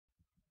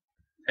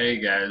Hey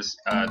guys,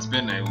 it's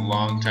been a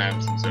long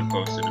time since I've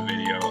posted a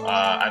video.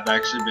 I've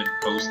actually been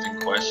posting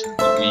questions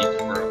a week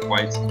for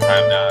quite some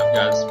time now. I've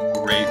got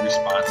some great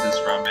responses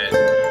from it.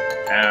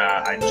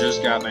 I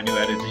just got my new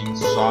editing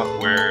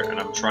software and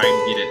I'm trying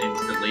to get an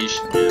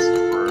installation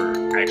list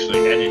for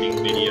actually editing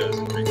videos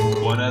and things.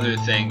 One other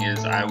thing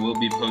is I will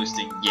be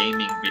posting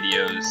gaming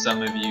videos.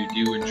 Some of you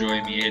do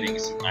enjoy me hitting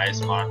some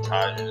nice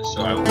montages,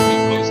 so I will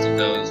be posting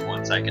those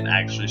once I can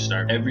actually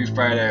start. Every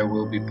Friday I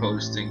will be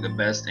posting the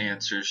best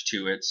answers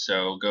to it,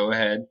 so go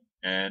ahead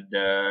and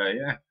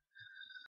yeah.